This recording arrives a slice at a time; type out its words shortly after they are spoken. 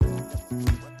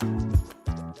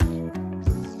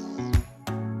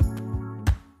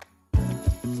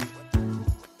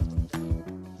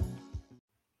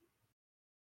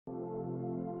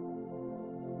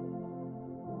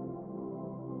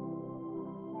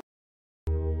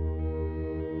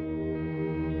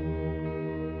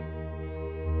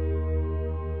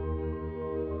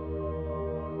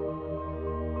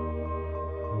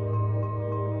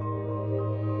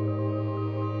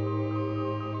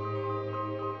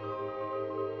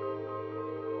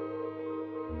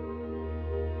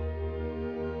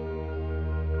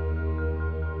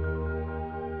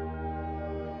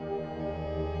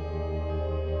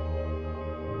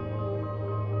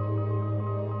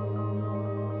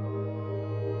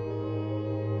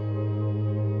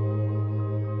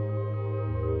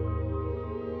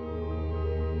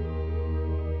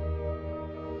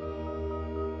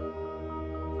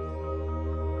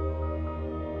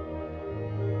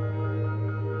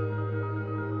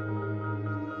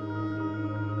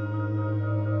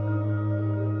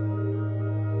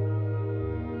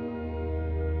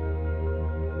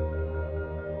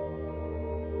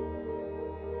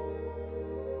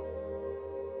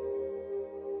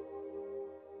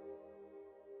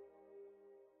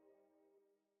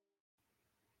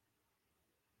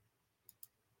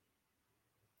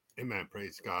Amen.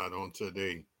 Praise God. On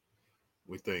today,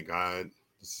 we thank God.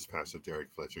 This is Pastor Derrick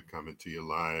Fletcher coming to you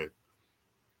live.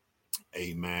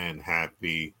 Amen.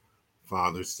 Happy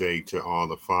Father's Day to all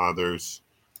the fathers.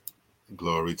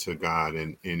 Glory to God.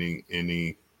 And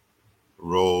any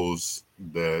roles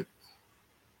that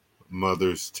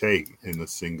mothers take in a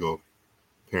single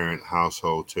parent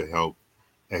household to help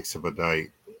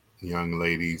expedite young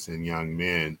ladies and young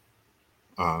men.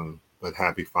 But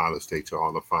happy Father's Day to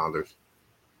all the fathers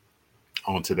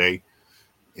on today.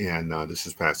 And this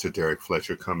is Pastor Derrick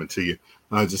Fletcher coming to you.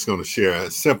 I'm just going to share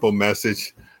a simple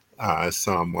message,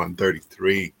 Psalm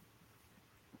 133.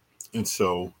 And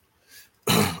so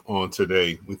on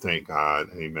today, we thank God.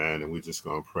 Amen. And we're just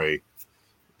going to pray.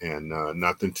 And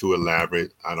nothing too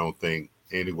elaborate, I don't think,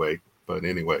 anyway. But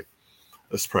anyway,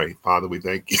 let's pray. Father, we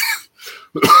thank you.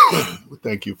 We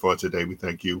thank you for today. We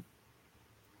thank you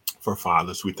for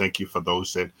fathers. We thank you for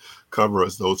those that cover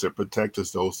us, those that protect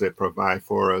us, those that provide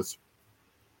for us,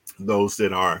 those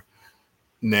that are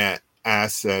net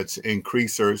assets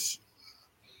increasers.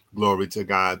 Glory to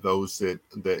God. Those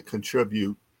that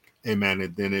contribute, amen,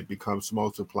 and then it becomes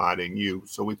multiplied in you.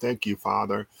 So we thank you,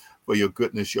 Father, for your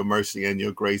goodness, your mercy, and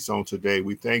your grace on today.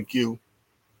 We thank you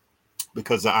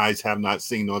because the eyes have not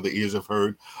seen nor the ears have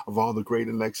heard of all the great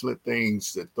and excellent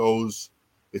things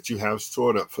that you have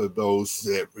stored up for those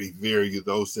that revere you,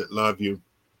 those that love you,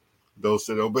 those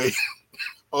that obey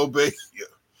you.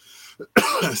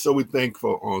 So we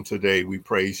thankful on today. We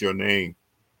praise your name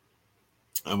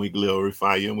and we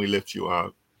glorify you and we lift you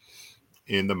up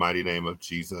in the mighty name of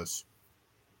Jesus.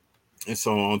 And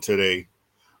so on today,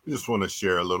 we just want to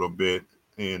share a little bit,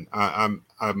 and I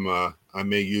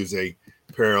may use a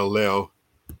parallel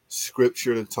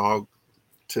scripture to talk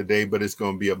today, but it's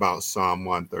going to be about Psalm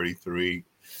 133.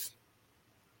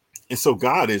 And so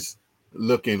God is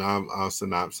looking. I'll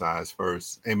synopsize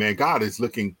first. Amen. God is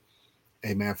looking,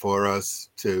 amen, for us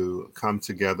to come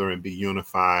together and be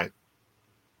unified.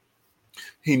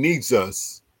 He needs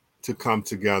us to come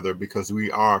together because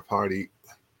we are part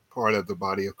of the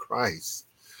body of Christ.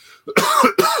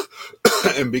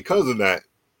 And because of that,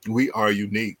 we are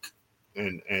unique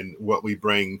and what we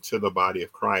bring to the body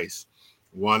of Christ.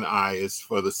 One eye is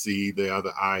for the seed, the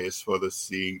other eye is for the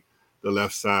seed, the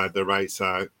left side, the right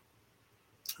side.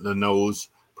 The nose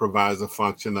provides a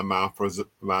function, the mouth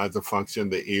provides a function,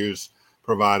 the ears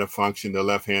provide a function, the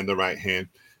left hand, the right hand.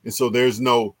 And so there's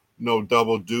no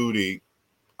double duty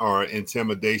or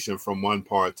intimidation from one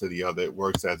part to the other. It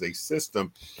works as a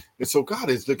system. And so God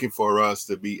is looking for us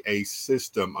to be a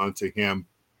system unto him.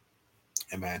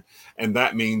 Amen. And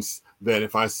that means that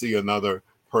if I see another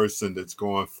person that's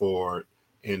going forward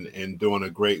and doing a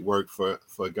great work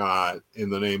for God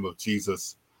in the name of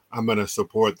Jesus, I'm going to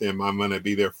support them. I'm going to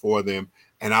be there for them.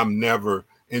 And I'm never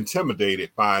intimidated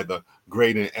by the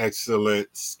great and excellent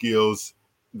skills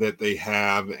that they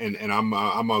have. And I'm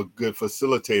a good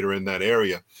facilitator in that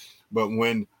area. But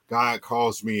when God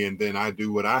calls me and then I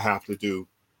do what I have to do,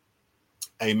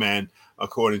 amen,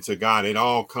 according to God, it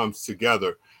all comes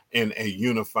together in a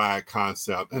unified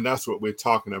concept. And that's what we're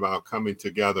talking about, coming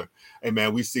together.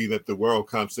 Amen. We see that the world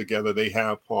comes together. They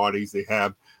have parties. They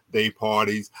have day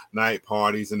parties, night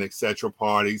parties, and etc.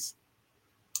 parties.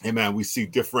 Amen. We see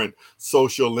different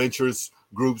social interest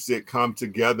groups that come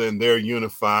together and they're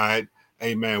unified.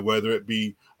 Amen. Whether it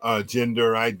be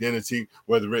gender identity,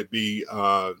 whether it be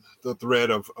the threat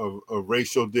of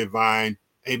racial divine.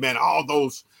 Amen. All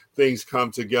those things come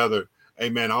together.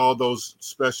 Amen. All those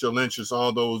special interests,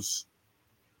 all those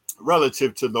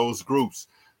relative to those groups.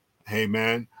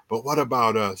 Amen. But what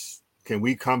about us? Can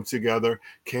we come together?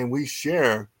 Can we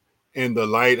share in the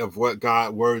light of what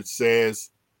God's word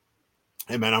says?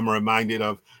 Amen. I'm reminded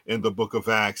of in the book of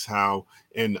Acts how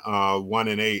in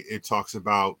 1:8 it talks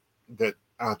about that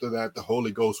after that the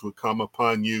Holy Ghost would come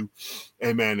upon you.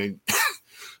 Amen. And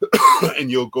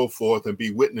and you'll go forth and be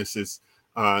witnesses,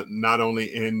 not only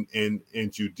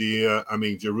in Judea,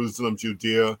 Jerusalem,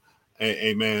 Judea,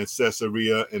 amen,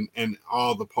 Caesarea, and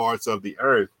all the parts of the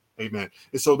earth. Amen.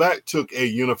 And so that took a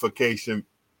unification.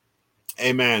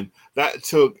 Amen. That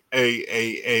took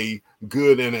a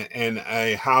good and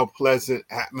a how pleasant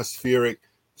atmospheric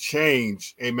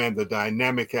change. Amen. The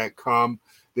dynamic had come,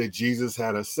 that Jesus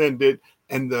had ascended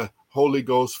and the Holy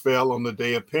Ghost fell on the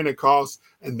day of Pentecost,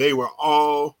 and they were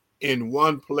all in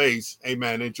one place.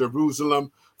 Amen. In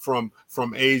Jerusalem, from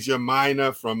Asia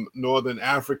Minor, from Northern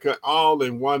Africa, all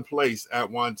in one place at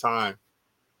one time.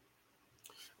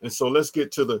 And so let's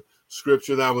get to the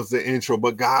scripture. That was the intro,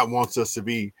 but God wants us to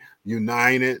be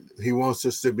united. He wants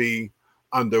us to be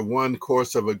under one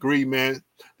course of agreement.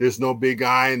 There's no big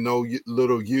I and no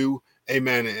little you.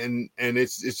 Amen. And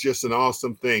it's just an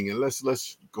awesome thing. And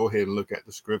let's go ahead and look at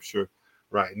the scripture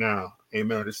right now.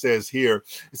 Amen. It says here,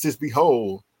 it says,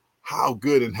 behold, how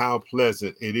good and how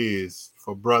pleasant it is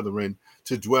for brethren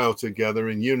to dwell together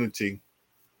in unity.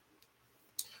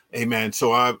 Amen.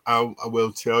 So I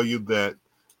will tell you that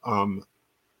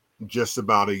just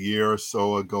about a year or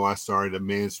so ago, I started a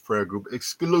men's prayer group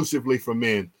exclusively for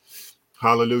men.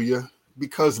 Hallelujah.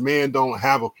 Because men don't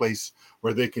have a place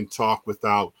where they can talk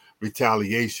without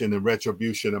retaliation and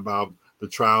retribution about the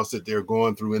trials that they're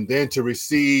going through, and then to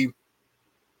receive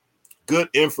good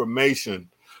information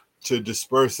to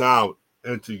disperse out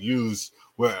and to use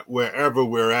wherever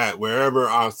we're at, wherever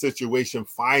our situation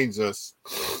finds us.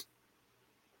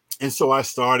 And so I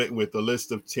started with a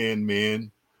list of 10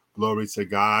 men, glory to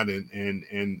God,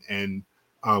 and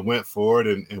went forward,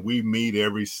 and we meet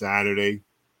every Saturday.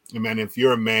 Amen. If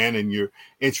you're a man and you're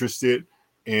interested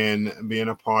in being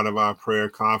a part of our prayer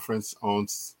conference on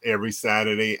every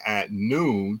Saturday at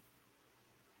noon,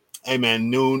 amen,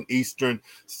 noon Eastern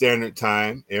Standard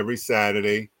Time, every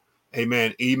Saturday,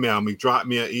 amen, email me, drop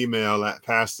me an email at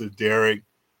Pastor Derrick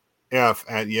F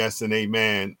at yes and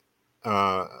amen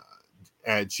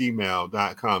at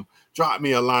gmail.com. Drop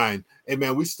me a line.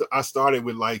 Amen. I started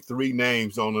with like 3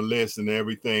 names on the list and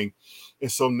everything.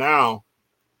 And so now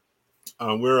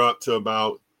we're up to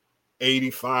about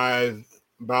 85,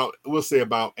 we'll say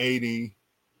about 80,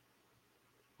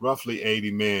 roughly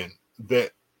 80 men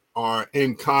that are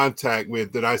in contact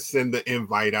with, that I send the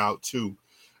invite out to.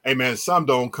 Amen. Some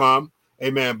don't come.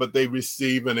 Amen. But they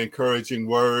receive an encouraging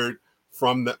word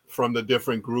from the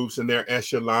different groups, and they're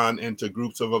echelon into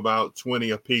groups of about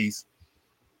 20 apiece.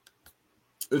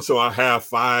 And so I have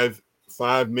five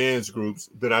men's groups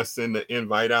that I send the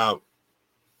invite out.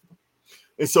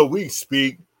 And so we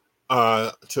speak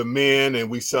to men, and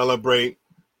we celebrate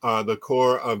the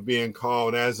core of being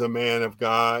called as a man of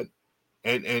God.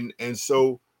 And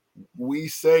so we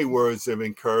say words of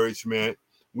encouragement.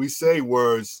 We say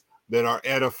words that are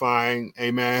edifying.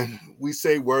 Amen. We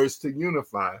say words to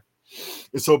unify.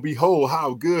 And so behold,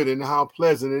 how good and how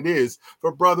pleasant it is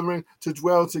for brethren to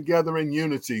dwell together in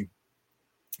unity.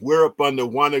 We're up under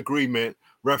one agreement,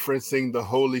 referencing the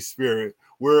Holy Spirit.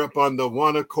 We're up under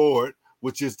one accord,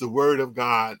 which is the word of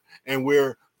God. And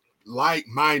we're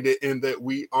like-minded in that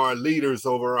we are leaders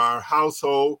over our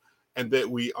household, and that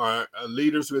we are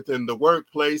leaders within the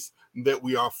workplace, that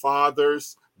we are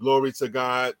fathers, glory to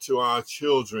God, to our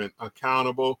children,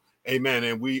 accountable. Amen.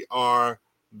 And we are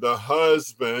the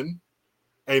husband,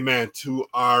 amen, to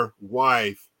our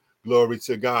wife, glory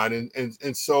to God.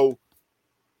 And so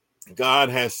God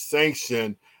has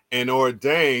sanctioned and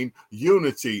ordained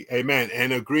unity, amen,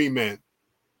 and agreement.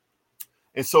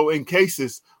 And so in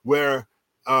cases where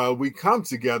we come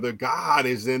together, God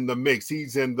is in the mix.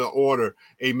 He's in the order,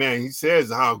 amen. He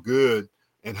says how good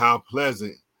and how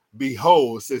pleasant.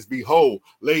 Behold, it says, behold,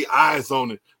 lay eyes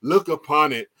on it, look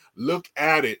upon it, look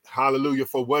at it, hallelujah,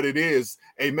 for what it is,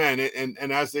 amen.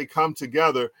 And as they come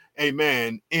together,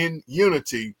 amen, in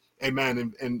unity,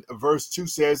 amen. And verse 2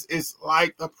 says, it's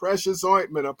like the precious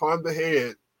ointment upon the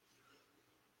head.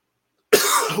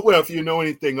 Well, if you know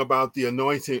anything about the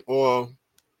anointing oil,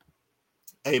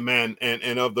 amen,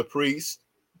 and of the priest,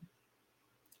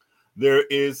 there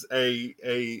is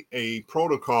a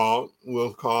protocol,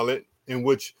 we'll call it, in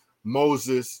which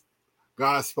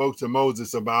God spoke to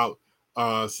Moses about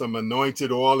some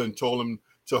anointed oil and told him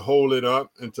to hold it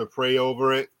up and to pray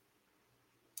over it.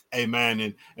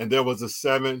 Amen. And there was a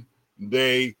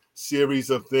 7-day series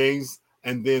of things.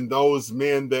 And then those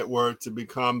men that were to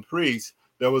become priests,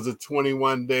 there was a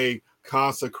 21-day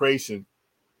consecration.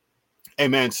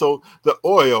 Amen. So the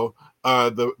oil,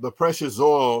 the precious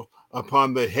oil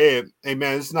upon the head,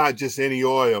 amen, it's not just any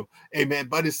oil, amen,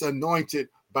 but it's anointed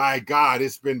by God.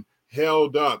 It's been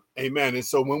held up, amen. And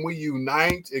so when we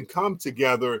unite and come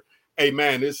together,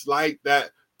 amen, it's like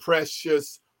that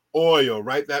precious oil,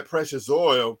 right? That precious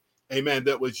oil, amen,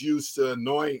 that was used to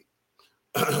anoint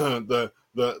the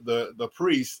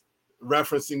priest,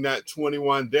 referencing that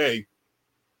 21-day.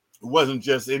 It wasn't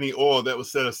just any oil that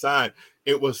was set aside.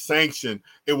 It was sanctioned.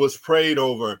 It was prayed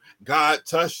over. God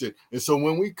touched it. And so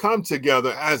when we come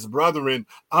together as brethren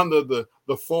under the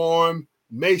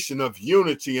formation of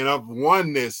unity and of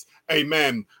oneness,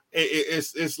 amen,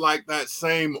 it's like that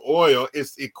same oil.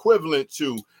 It's equivalent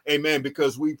to, amen,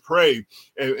 because we pray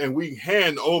and we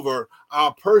hand over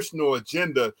our personal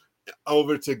agenda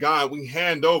over to God. We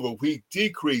hand over, we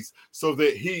decrease so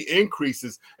that he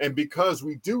increases. And because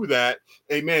we do that,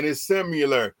 amen, it's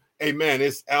similar, amen,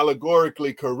 it's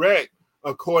allegorically correct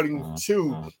according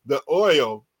to the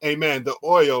oil, amen, the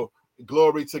oil,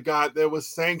 glory to God, that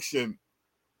was sanctioned,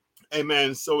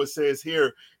 Amen. So it says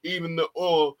here, even the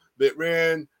oil that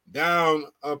ran down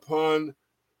upon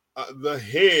the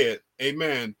head,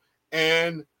 amen,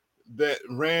 and that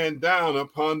ran down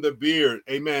upon the beard,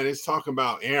 amen. It's talking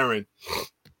about Aaron.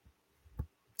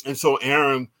 And so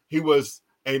Aaron, he was,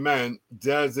 amen,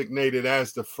 designated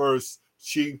as the first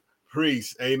chief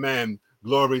priest, amen.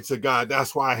 Glory to God.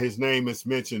 That's why his name is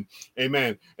mentioned,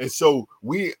 amen. And so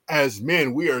we as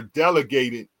men, we are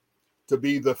delegated to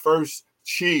be the first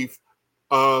chief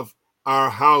of our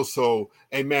household,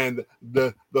 amen.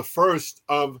 The first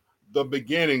of the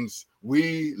beginnings.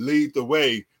 We lead the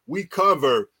way. We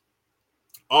cover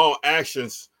all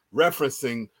actions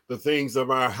referencing the things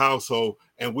of our household,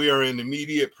 and we are in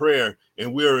immediate prayer,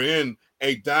 and we are in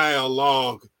a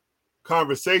dialogue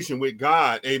conversation with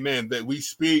God, amen, that we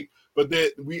speak, but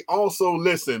that we also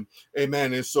listen,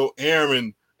 amen. And so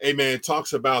Aaron, amen,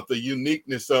 talks about the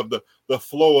uniqueness of the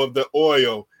flow of the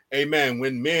oil, amen.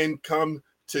 When men come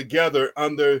together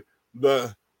under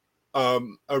the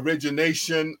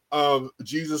origination of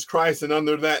Jesus Christ, and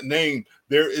under that name,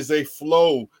 there is a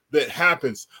flow that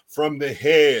happens from the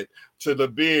head to the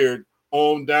beard,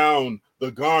 on down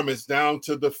the garments, down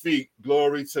to the feet.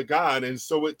 Glory to God. And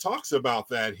so it talks about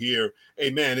that here,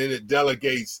 amen. And it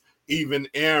delegates even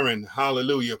Aaron,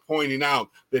 hallelujah, pointing out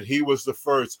that he was the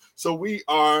first. So we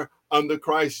are under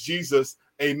Christ Jesus,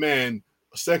 amen,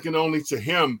 second only to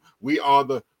him. We are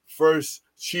the first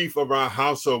chief of our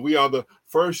household. We are the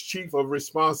first chief of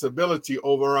responsibility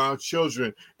over our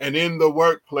children and in the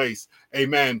workplace.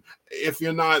 Amen. If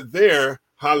you're not there,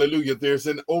 hallelujah, there's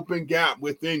an open gap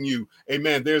within you.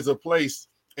 Amen. There's a place,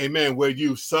 amen, where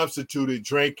you substituted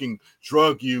drinking,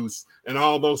 drug use, and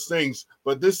all those things.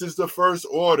 But this is the first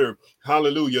order,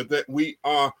 hallelujah, that we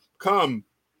are come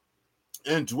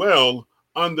and dwell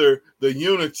under the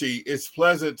unity. It's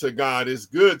pleasant to God. It's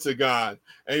good to God.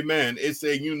 Amen. It's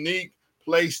a unique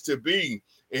place to be.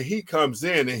 And he comes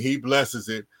in and he blesses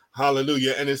it.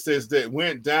 Hallelujah. And it says that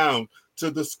went down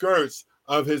to the skirts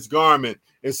of his garment.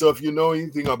 And so if you know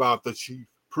anything about the chief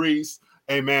priest,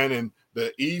 amen, and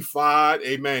the ephod,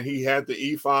 amen, he had the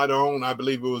ephod on. I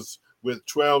believe it was with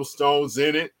 12 stones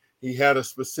in it. He had a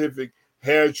specific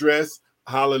hairdress.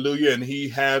 Hallelujah. And he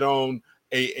had on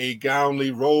a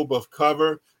gownly robe of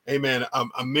cover, amen,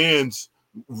 a men's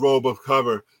robe of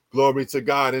cover. Glory to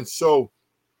God. And so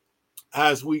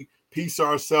as we piece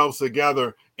ourselves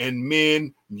together and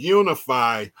men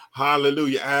unify,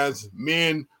 hallelujah, as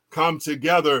men come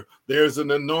together, there's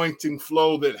an anointing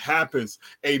flow that happens,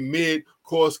 a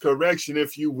mid-course correction,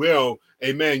 if you will.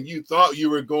 Amen. You thought you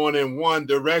were going in one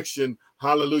direction,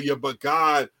 hallelujah, but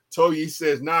God told you, he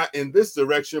says, not in this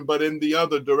direction, but in the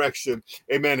other direction.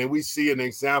 Amen. And we see an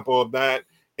example of that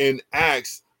in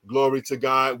Acts, glory to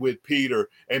God, with Peter.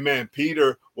 Amen.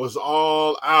 Peter was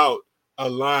all out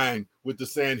aligned with the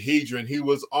Sanhedrin. He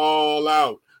was all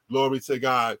out, glory to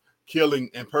God, killing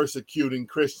and persecuting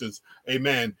Christians.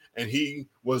 Amen. And he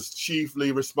was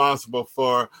chiefly responsible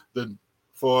for the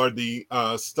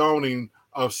stoning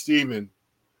of Stephen.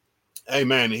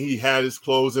 Amen. He had his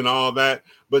clothes and all that.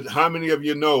 But how many of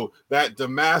you know that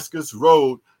Damascus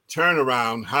Road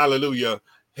turnaround, hallelujah,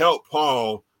 helped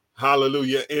Paul,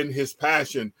 hallelujah, in his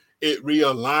passion? It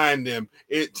realigned him.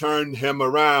 It turned him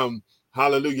around,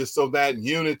 hallelujah. So that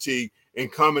unity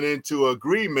and coming into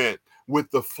agreement with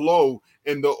the flow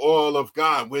in the oil of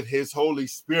God, with his Holy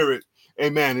Spirit.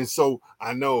 Amen. And so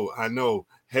I know.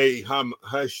 Hey,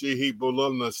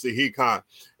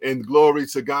 and glory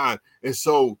to God. And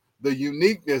so the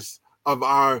uniqueness of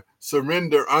our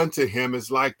surrender unto him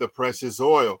is like the precious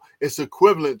oil. It's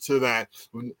equivalent to that.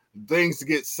 When things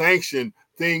get sanctioned,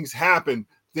 things happen,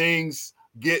 things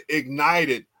get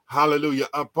ignited, hallelujah,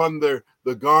 up under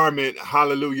the garment,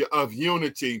 hallelujah, of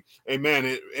unity. Amen.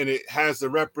 And it has the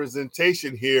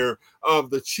representation here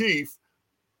of the chief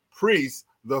priest,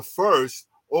 the first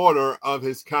order of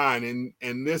his kind. And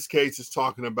in this case, it's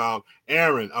talking about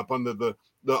Aaron up under the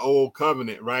old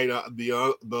covenant, right?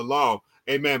 The law.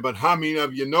 Amen. But how many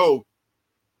of you know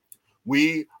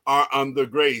we are under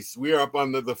grace? We are up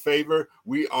under the favor.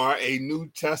 We are a New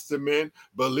Testament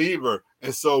believer.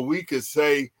 And so we could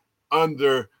say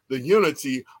under the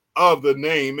unity of the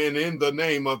name and in the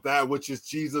name of that which is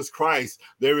Jesus Christ,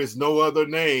 there is no other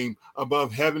name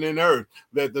above heaven and earth,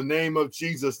 that the name of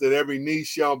Jesus, that every knee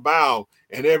shall bow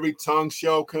and every tongue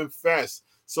shall confess.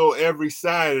 So every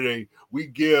Saturday we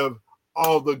give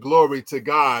all the glory to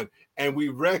God, and we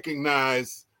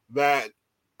recognize that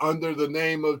under the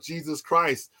name of Jesus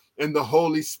Christ and the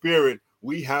Holy Spirit,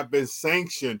 we have been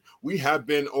sanctioned, we have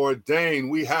been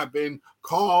ordained, we have been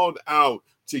called out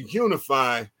to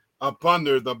unify up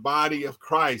under the body of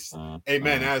Christ,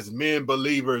 amen, as men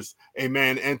believers,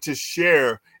 amen, and to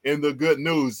share in the good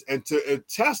news and to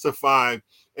testify,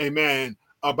 amen,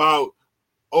 about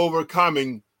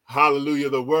overcoming, hallelujah,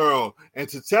 the world, and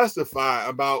to testify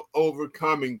about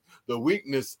overcoming the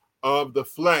weakness of the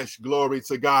flesh. Glory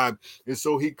to God. And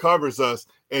so he covers us,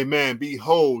 amen.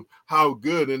 Behold, how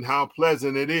good and how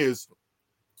pleasant it is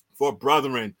for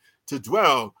brethren to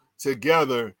dwell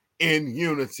together in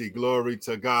unity. Glory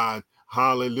to God.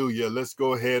 Hallelujah. Let's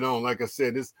go ahead on. Like I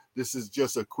said, this is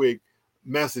just a quick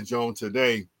message on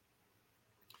today.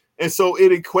 And so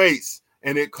it equates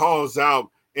and it calls out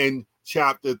in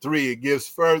chapter 3. It gives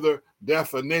further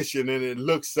definition and it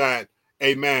looks at,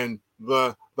 amen,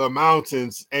 the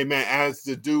mountains, amen, as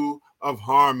the dew of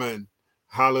Harmon.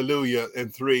 Hallelujah. In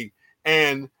 3.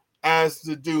 And as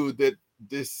the dew that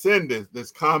descendeth,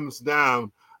 that comes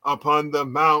down upon the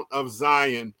Mount of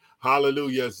Zion.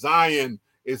 Hallelujah. Zion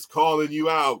is calling you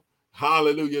out.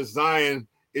 Hallelujah. Zion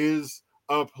is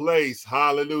a place,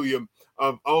 hallelujah,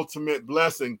 of ultimate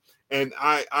blessing. And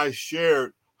I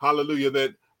shared, hallelujah,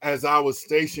 that as I was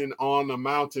stationed on the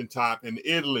mountaintop in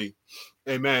Italy,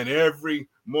 amen, every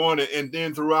morning and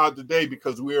then throughout the day,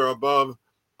 because we are above,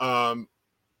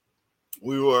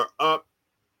 we were up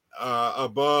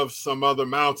above some other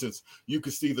mountains. You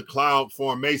could see the cloud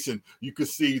formation. You could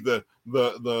see the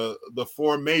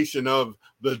formation of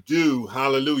the dew,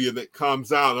 hallelujah, that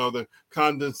comes out, or the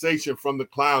condensation from the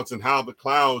clouds, and how the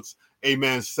clouds,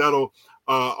 amen, settle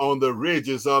on the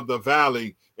ridges of the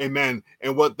valley, amen.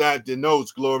 And what that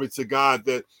denotes, glory to God,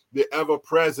 that the ever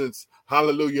presence,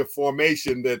 hallelujah,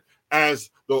 formation, that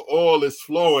as the oil is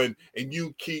flowing and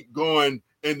you keep going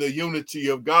in the unity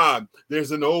of God,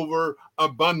 there's an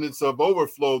overabundance of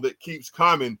overflow that keeps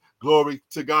coming. Glory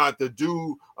to God, the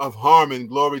dew of Harmon,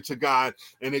 glory to God,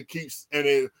 and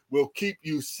it will keep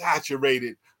you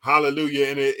saturated. Hallelujah.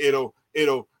 And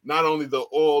it'll not only the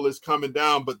oil is coming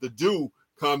down, but the dew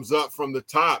comes up from the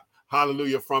top.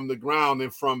 Hallelujah, from the ground,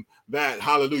 and from that,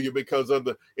 hallelujah, because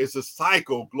it's a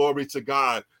cycle, glory to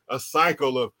God, a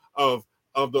cycle of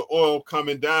the oil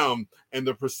coming down and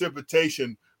the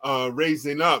precipitation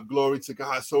raising up, glory to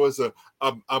God. So it's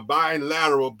a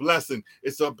bilateral blessing.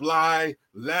 It's a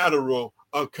bilateral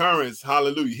occurrence.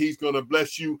 Hallelujah. He's going to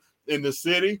bless you in the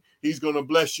city. He's going to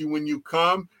bless you when you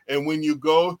come, and when you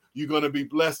go, you're going to be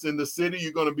blessed in the city.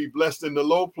 You're going to be blessed in the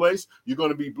low place. You're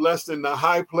going to be blessed in the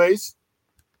high place.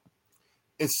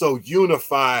 And so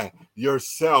unify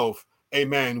yourself,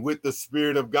 amen, with the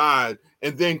Spirit of God,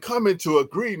 and then come into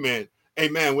agreement,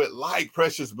 amen, with like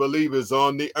precious believers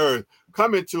on the earth.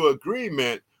 Come into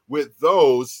agreement with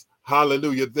those,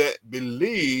 hallelujah, that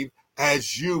believe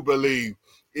as you believe.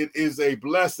 It is a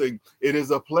blessing. It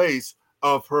is a place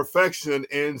of perfection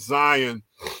in Zion.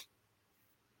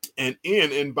 And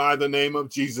in and by the name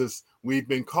of Jesus, we've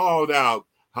been called out.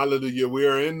 Hallelujah. We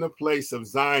are in the place of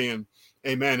Zion.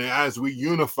 Amen. And as we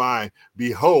unify,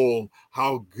 behold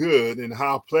how good and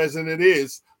how pleasant it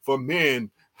is for men,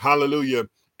 hallelujah,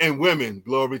 and women,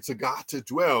 glory to God, to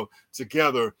dwell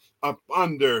together up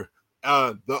under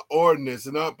the ordinance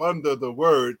and up under the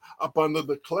word, up under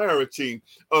the clarity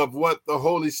of what the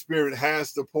Holy Spirit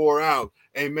has to pour out.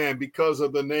 Amen. Because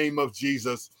of the name of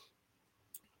Jesus,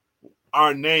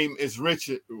 our name is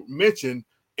mentioned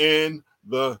in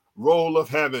the roll of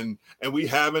heaven, and we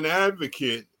have an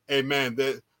advocate, amen,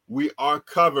 that we are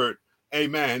covered,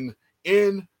 amen,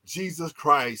 in Jesus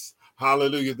Christ.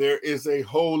 Hallelujah. There is a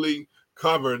holy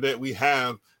cover that we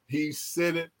have. He's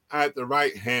sitting at the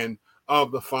right hand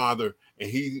of the Father, and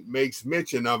he makes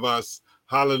mention of us,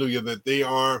 hallelujah, that they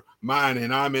are mine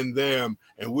and I'm in them,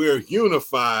 and we're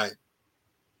unified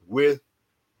with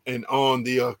and on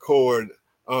the accord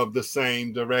of the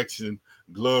same direction.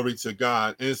 Glory to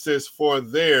God. And it says, for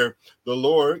there the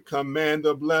Lord command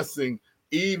a blessing,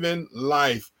 even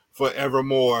life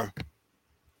forevermore.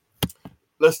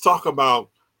 Let's talk about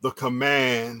the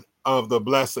command of the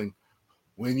blessing.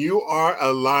 When you are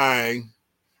aligned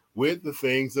with the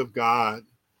things of God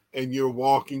and you're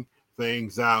walking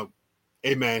things out,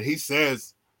 amen. He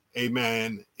says,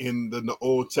 amen, in the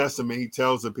Old Testament, he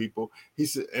tells the people, he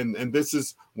said, and this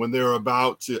is when they're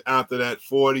about to, after that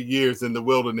 40 years in the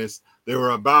wilderness, they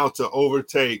were about to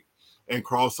overtake and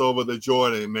cross over the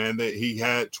Jordan, man, that he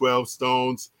had 12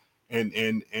 stones,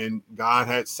 and God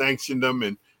had sanctioned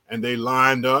them, and they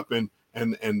lined up, and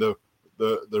the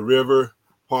river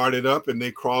parted up and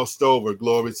they crossed over.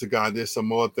 Glory to God. There's some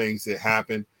more things that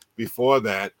happened before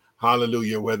that.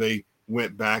 Hallelujah. Where they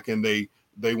went back and they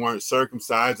weren't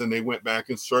circumcised and they went back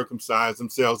and circumcised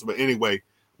themselves. But anyway,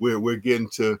 we're getting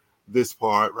to this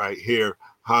part right here.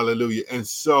 Hallelujah. And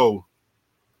so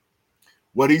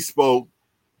what he spoke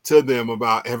to them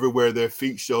about everywhere their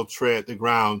feet shall tread the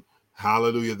ground.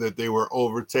 Hallelujah, that they were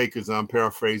overtakers. I'm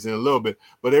paraphrasing a little bit,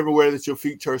 but everywhere that your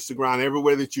feet touch the ground,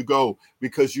 everywhere that you go,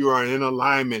 because you are in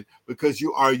alignment, because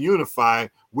you are unified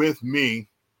with me,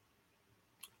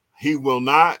 he will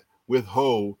not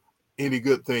withhold any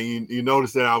good thing. You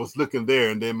notice that I was looking there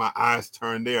and then my eyes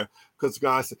turned there because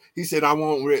God said, he said, I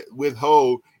won't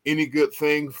withhold any good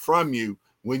thing from you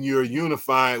when you're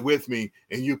unified with me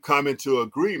and you come into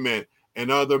agreement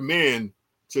and other men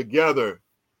together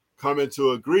come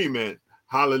into agreement.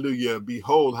 Hallelujah.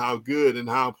 Behold, how good and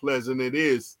how pleasant it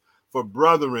is for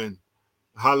brethren,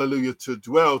 hallelujah, to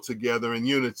dwell together in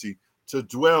unity, to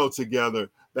dwell together.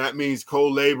 That means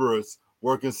co-laborers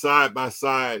working side by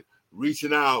side,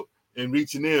 reaching out and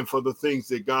reaching in for the things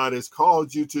that God has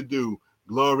called you to do.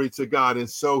 Glory to God. And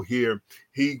so here,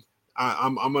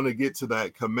 I'm going to get to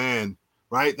that command,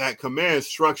 right? That command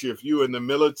structure. If you're in the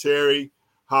military,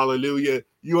 hallelujah,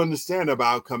 you understand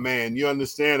about command. You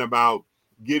understand about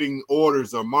getting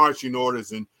orders or marching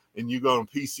orders, and you go on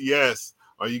PCS,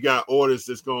 or you got orders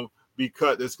that's going to be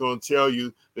cut that's going to tell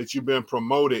you that you've been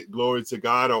promoted, glory to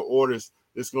God, or orders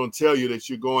that's going to tell you that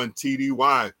you're going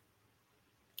TDY.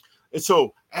 And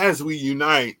so as we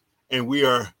unite and we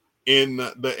are in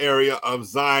the area of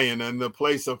Zion and the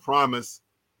place of promise,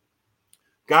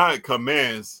 God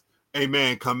commands,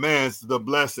 amen, commands the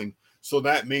blessing. So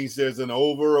that means there's an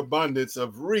overabundance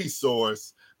of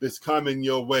resource that's coming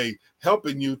your way,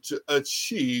 helping you to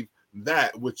achieve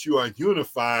that which you are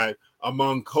unified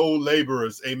among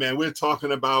co-laborers. Amen. We're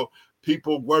talking about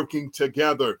people working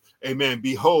together. Amen.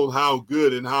 Behold, how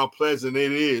good and how pleasant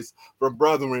it is for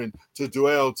brethren to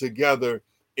dwell together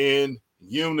in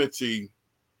unity.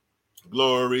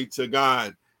 Glory to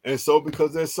God. And so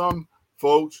because there's some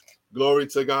folks, glory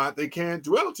to God, they can't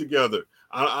dwell together.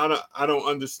 I don't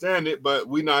understand it, but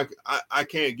I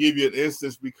can't give you an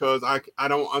instance because I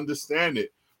don't understand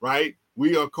it, right?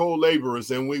 We are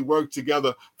co-laborers and we work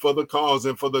together for the cause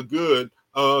and for the good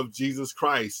of Jesus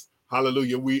Christ.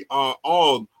 Hallelujah. We are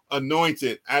all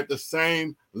anointed at the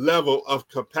same level of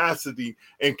capacity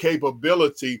and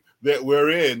capability that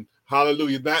we're in.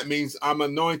 Hallelujah. That means I'm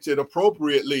anointed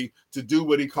appropriately to do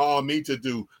what he called me to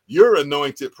do. You're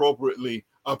anointed appropriately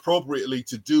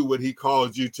to do what he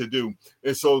called you to do.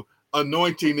 And so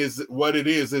anointing is what it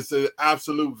is. It's an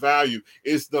absolute value.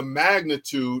 It's the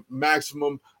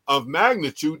maximum of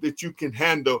magnitude that you can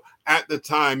handle at the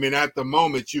time and at the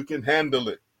moment you can handle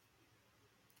it.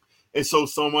 And so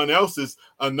someone else's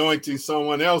anointing,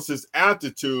 someone else's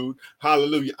attitude,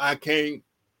 hallelujah, I can't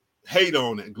hate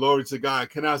on it. Glory to God.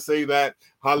 Can I say that?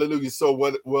 Hallelujah. So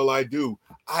what will I do?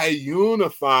 I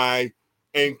unify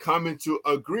and come into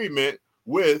agreement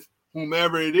with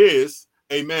whomever it is.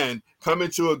 Amen. Come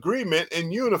into agreement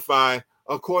and unify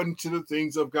according to the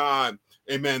things of God.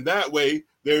 Amen. That way,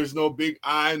 there's no big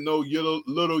I, no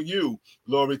little you.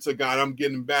 Glory to God. I'm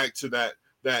getting back to that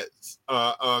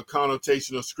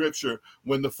connotation of scripture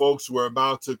when the folks were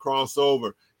about to cross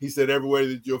over. He said, everywhere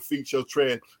that your feet shall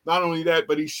tread. Not only that,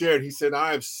 but he said,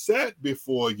 I have set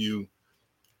before you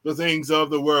the things of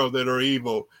the world that are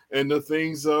evil and the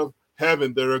things of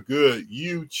heaven that are good.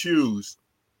 You choose.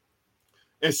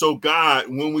 And so God,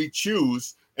 when we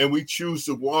choose and we choose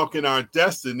to walk in our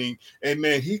destiny,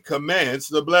 amen, he commands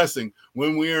the blessing.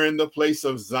 When we are in the place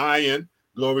of Zion,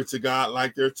 glory to God,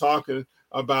 like they're talking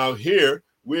about here,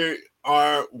 we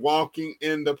are walking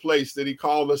in the place that he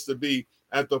called us to be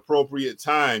at the appropriate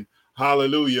time.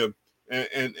 Hallelujah.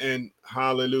 And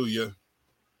hallelujah.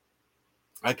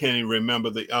 I can't even remember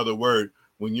the other word.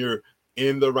 When you're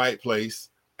in the right place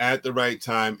at the right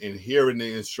time and hearing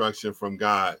the instruction from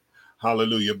God.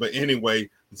 Hallelujah. But anyway,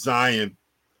 Zion,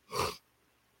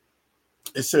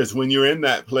 it says when you're in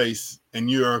that place and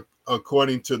you're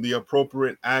according to the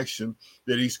appropriate action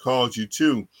that he's called you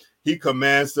to, he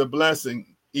commands the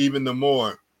blessing even the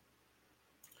more.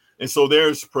 And so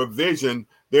there's provision,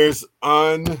 there's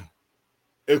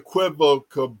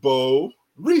unequivocable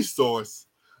resource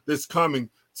that's coming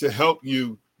to help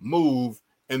you move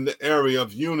in the area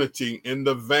of unity, in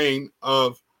the vein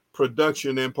of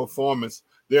production and performance.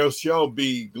 There shall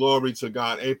be, glory to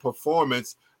God, a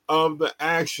performance of the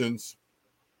actions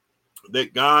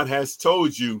that God has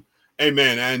told you.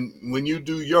 Amen. And when you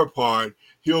do your part,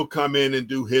 he'll come in and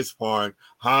do his part.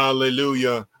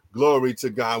 Hallelujah. Glory to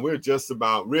God. We're just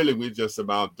about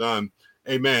done.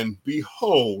 Amen.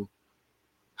 Behold,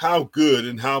 how good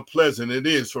and how pleasant it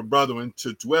is for brethren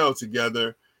to dwell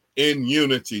together in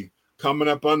unity, coming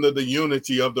up under the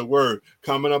unity of the word,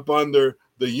 coming up under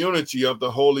the unity of the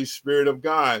Holy Spirit of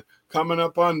God, coming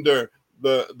up under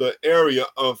the area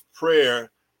of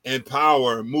prayer and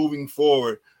power moving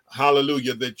forward.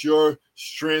 Hallelujah. That your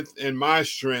strength and my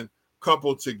strength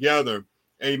coupled together.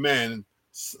 Amen.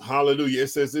 Hallelujah. It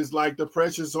says it's like the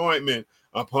precious ointment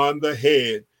upon the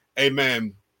head.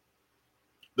 Amen.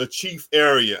 The chief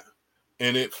area,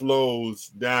 and it flows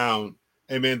down.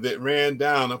 Amen. That ran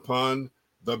down upon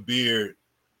the beard.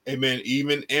 Amen.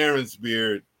 Even Aaron's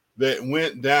beard that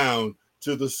went down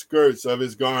to the skirts of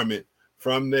his garment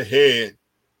from the head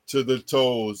to the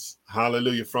toes.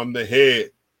 Hallelujah. From the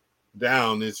head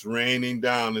down, it's raining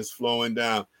down, it's flowing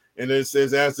down. And it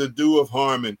says, as the dew of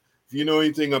Harmon. If you know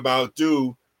anything about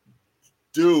dew,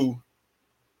 dew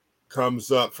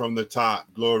comes up from the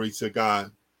top. Glory to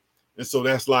God. And so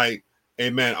that's like,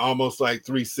 amen, almost like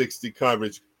 360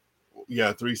 coverage.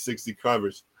 Yeah, 360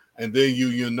 coverage. And then you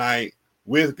unite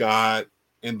with God,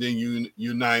 and then you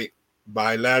unite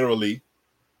bilaterally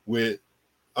with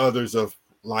others of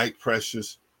like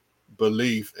precious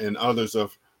belief and others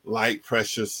of like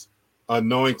precious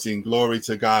anointing. Glory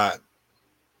to God.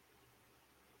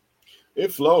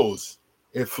 It flows.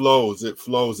 It flows. It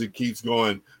flows. It keeps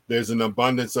going. There's an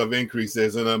abundance of increase.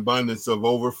 There's an abundance of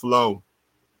overflow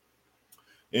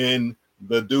in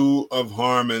the dew of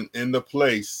Harmon, in the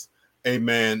place,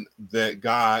 amen, that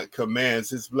God commands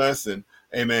his blessing,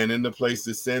 amen, in the place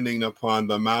descending upon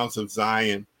the Mount of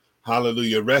Zion,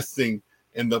 hallelujah, resting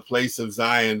in the place of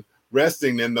Zion,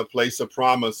 resting in the place of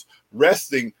promise,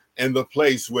 resting in the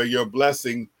place where your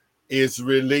blessing is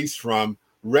released from,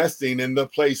 resting in the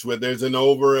place where there's an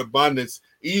overabundance,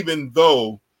 even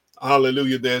though,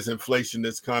 hallelujah, there's inflation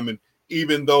that's coming,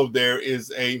 even though there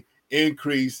is a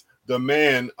increase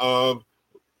demand of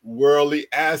worldly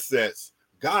assets.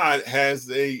 God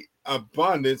has a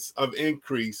abundance of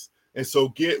increase. And so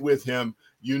get with him,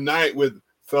 unite with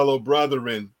fellow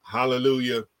brethren.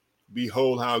 Hallelujah.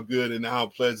 Behold how good and how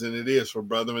pleasant it is for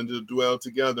brethren to dwell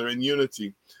together in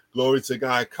unity. Glory to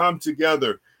God. Come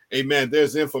together. Amen.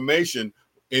 There's information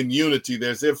in unity.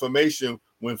 There's information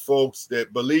when folks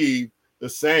that believe the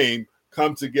same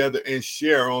come together and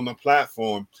share on the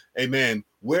platform. Amen.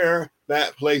 Where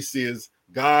that place is,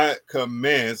 God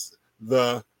commands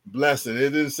the blessing.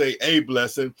 It didn't say a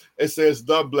blessing, it says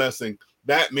the blessing.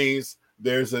 That means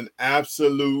there's an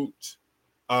absolute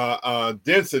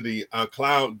density, a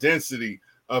cloud density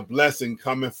of blessing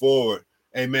coming forward.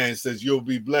 Amen. It says you'll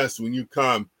be blessed when you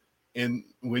come and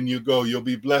when you go. You'll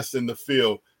be blessed in the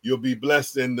field. You'll be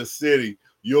blessed in the city.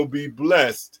 You'll be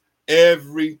blessed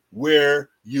everywhere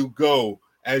you go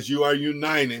as you are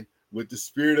united with the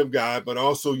Spirit of God, but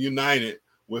also united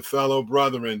with fellow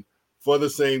brethren for the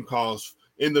same cause,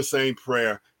 in the same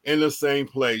prayer, in the same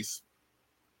place.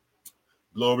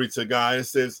 Glory to God. It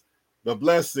says, the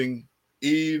blessing,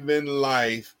 even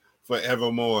life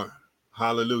forevermore.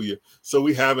 Hallelujah. So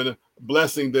we have a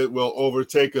blessing that will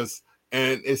overtake us,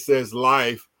 and it says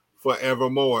life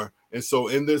forevermore. And so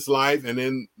in this life and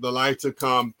in the life to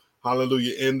come,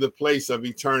 hallelujah, in the place of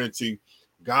eternity,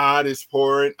 God is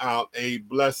pouring out a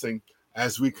blessing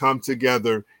as we come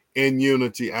together in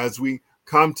unity, as we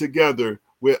come together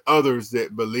with others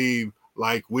that believe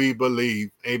like we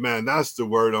believe. Amen. That's the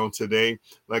word on today.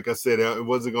 Like I said, it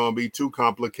wasn't going to be too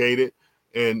complicated,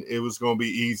 and it was going to be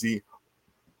easy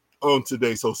on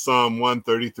today. So Psalm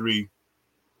 133,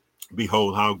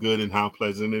 behold how good and how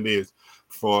pleasant it is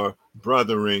for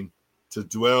brethren to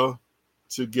dwell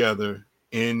together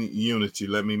in unity.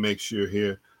 Let me make sure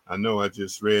here. I know I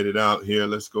just read it out here.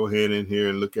 Let's go ahead in here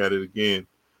and look at it again.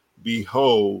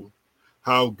 Behold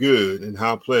how good and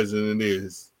how pleasant it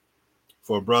is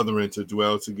for brethren to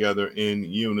dwell together in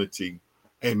unity.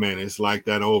 Amen. It's like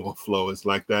that overflow. It's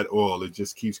like that oil. It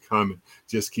just keeps coming,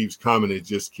 just keeps coming. It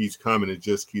just keeps coming. It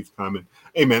just keeps coming.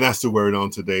 Amen. That's the word on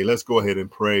today. Let's go ahead and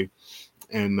pray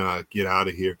and get out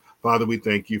of here. Father, we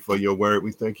thank you for your word.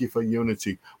 We thank you for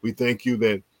unity. We thank you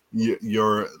that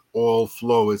your oil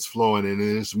flow is flowing and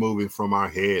it is moving from our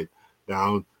head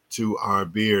down to our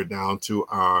beard, down to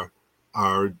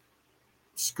our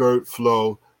skirt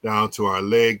flow, down to our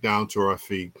leg, down to our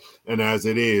feet. And as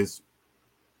it is,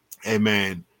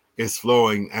 amen, it's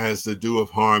flowing as the dew of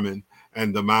Harmon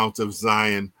and the Mount of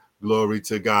Zion. Glory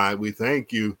to God. We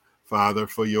thank you, Father,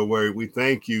 for your word. We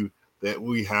thank you that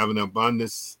we have an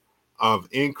abundance of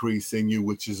increase in you,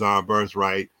 which is our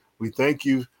birthright. We thank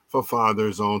you for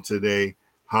fathers on today.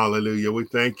 Hallelujah. We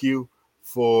thank you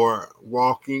for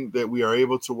walking, that we are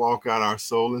able to walk out our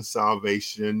soul and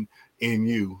salvation in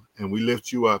you. And we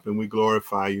lift you up and we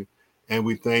glorify you. And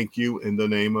we thank you in the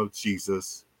name of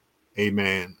Jesus.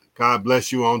 Amen. God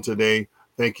bless you on today.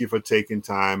 Thank you for taking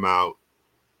time out.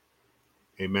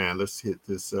 Amen. Let's hit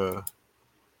this.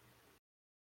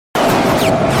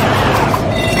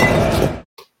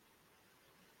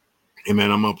 Hey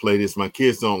man, I'm gonna play this. My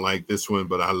kids don't like this one,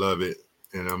 but I love it,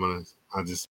 and I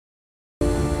just.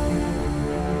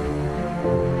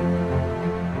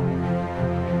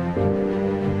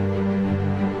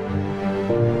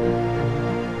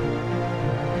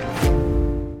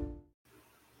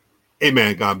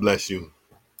 Amen. God bless you.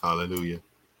 Hallelujah.